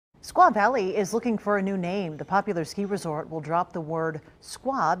Squaw Valley is looking for a new name. The popular ski resort will drop the word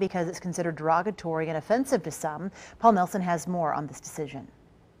squaw because it's considered derogatory and offensive to some. Paul Nelson has more on this decision.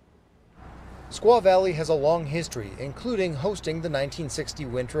 Squaw Valley has a long history, including hosting the 1960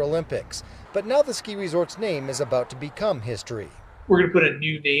 Winter Olympics. But now the ski resort's name is about to become history. We're going to put a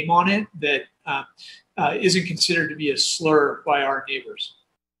new name on it that isn't considered to be a slur by our neighbors.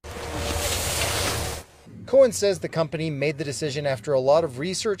 Cohen says the company made the decision after a lot of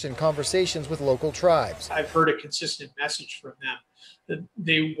research and conversations with local tribes. I've heard a consistent message from them that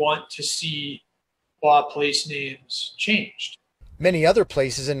they want to see squaw place names changed. Many other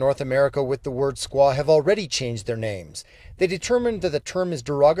places in North America with the word squaw have already changed their names. They determined that the term is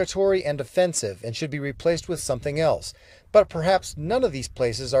derogatory and offensive and should be replaced with something else. But perhaps none of these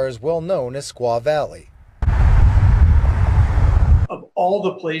places are as well known as Squaw Valley. Of all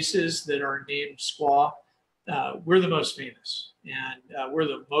the places that are named squaw, we're the most famous, and we're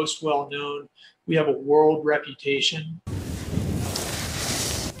the most well known. We have a world reputation.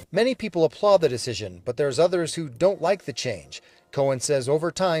 Many people applaud the decision, but there's others who don't like the change. Cohen says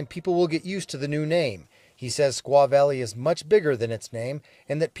over time people will get used to the new name. He says Squaw Valley is much bigger than its name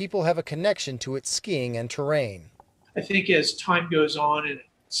and that people have a connection to its skiing and terrain. I think as time goes on and it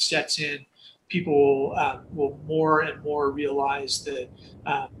sets in, people will more and more realize that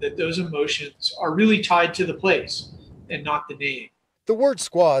that those emotions are really tied to the place and not the name. The word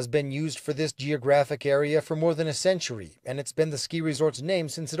squaw has been used for this geographic area for more than a century, and it's been the ski resort's name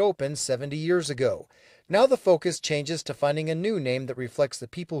since it opened 70 years ago. Now the focus changes to finding a new name that reflects the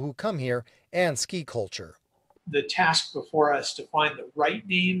people who come here and ski culture. The task before us to find the right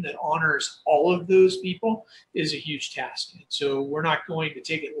name that honors all of those people is a huge task. And so we're not going to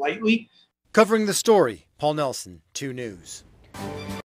take it lightly. Covering the story, Paul Nelson, 2 News.